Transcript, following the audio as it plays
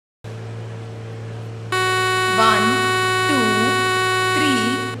1, 2,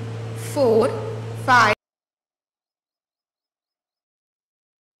 3, 4, 5.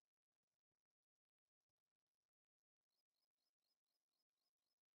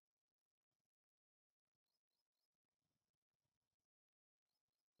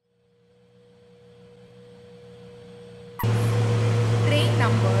 Train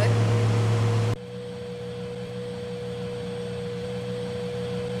number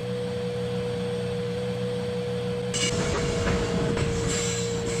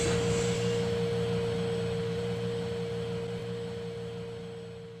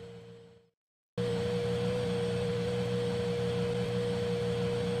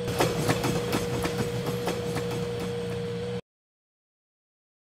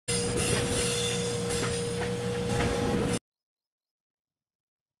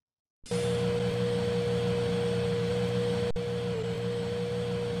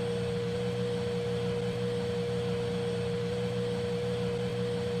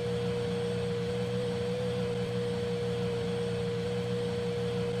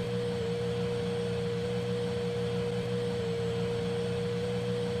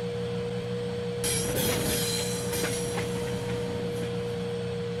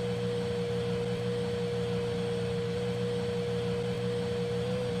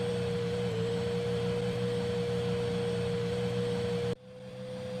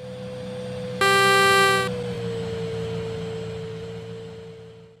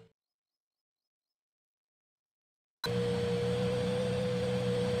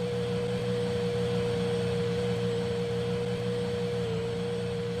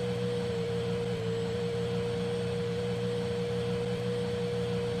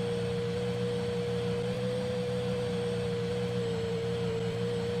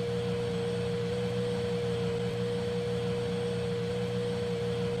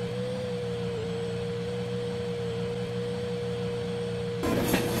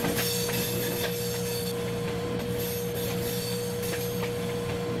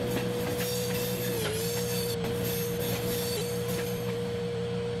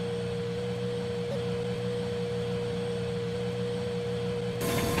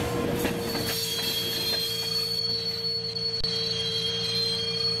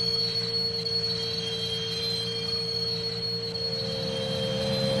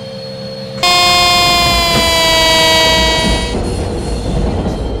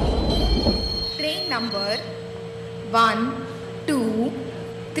number 1, 2,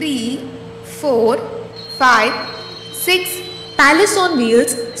 3, 4, 5, 6 Palace on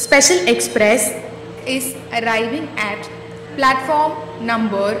Wheels Special Express is arriving at platform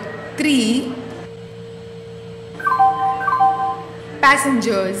number 3.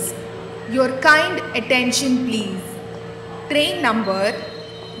 Passengers, your kind attention please. Train number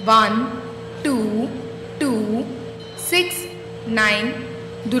 1, 2, 2, 6, 9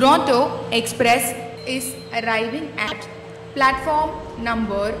 Duronto Express is arriving at platform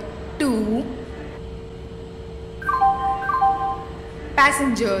number 2.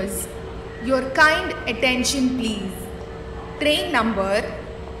 Passengers, your kind attention please. Train number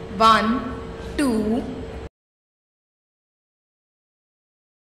 1, 2,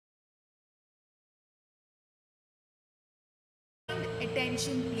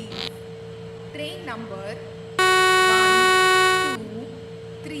 attention please. Train number 1, 2,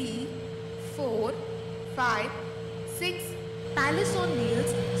 3, 4, 5, 6 Palace on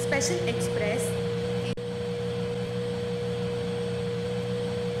Wheels Special Express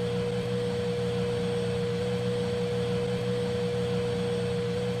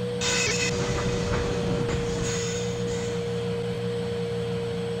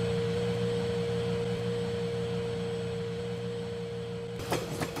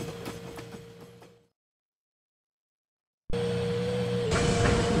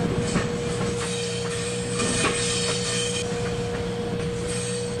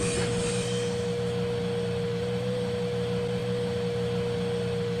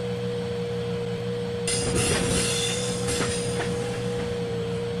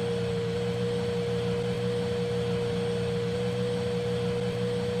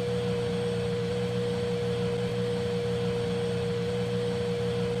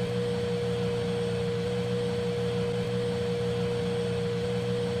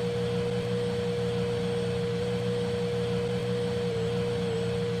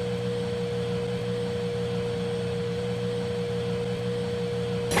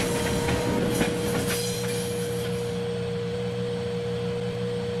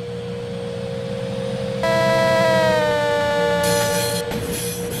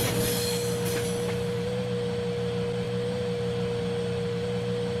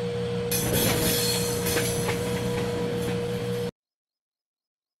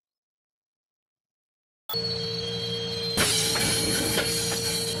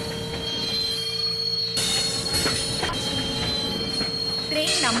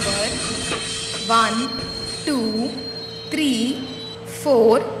Train number 1, 2, 3,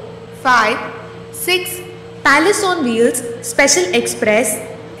 4, 5, 6 Palace on Wheels Special Express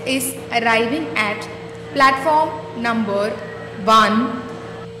is arriving at platform number 1.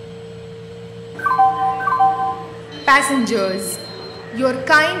 Passengers, your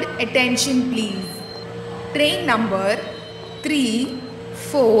kind attention please. Train number 3,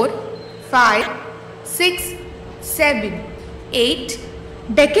 4, 5, 6, 7, 8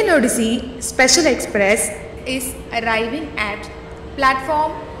 Deccan Odyssey Special Express is arriving at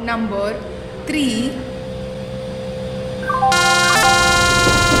platform number 3.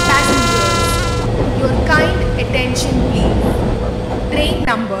 Passengers, your kind attention please. Train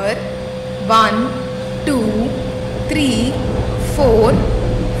number 1, 2, 3, 4,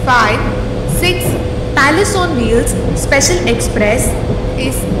 5, 6 Palace on Wheels Special Express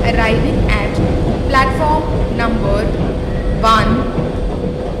is arriving at platform number 1.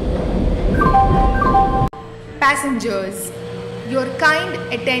 Passengers, your kind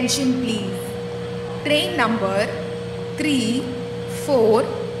attention please. Train number 3, 4,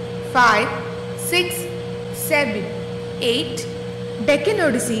 5, 6, 7, 8 Deccan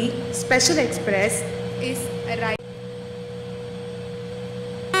Odyssey Special Express is arriving.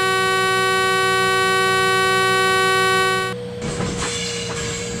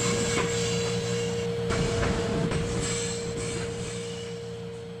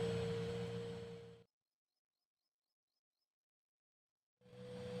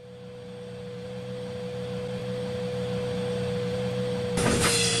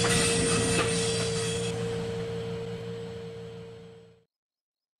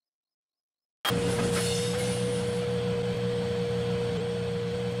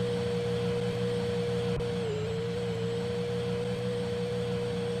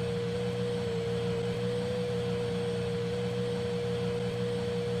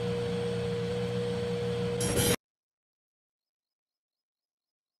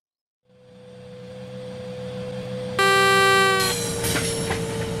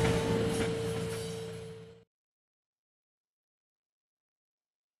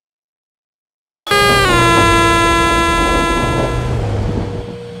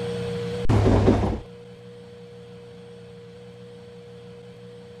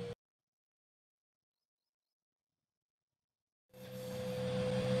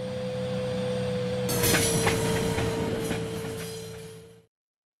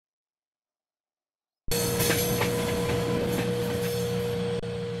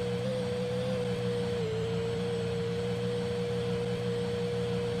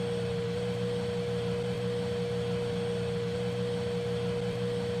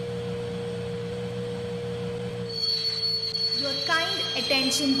 Your kind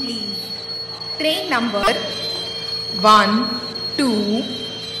attention please. Train number 1, 2,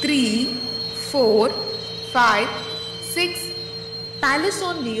 3, 4, 5, 6 Palace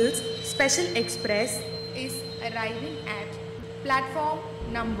on Wheels Special Express is arriving at platform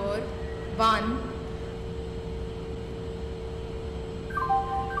number 1.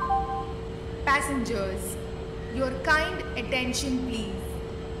 Passengers, your kind attention please.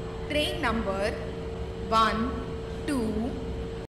 Train number 1, 2,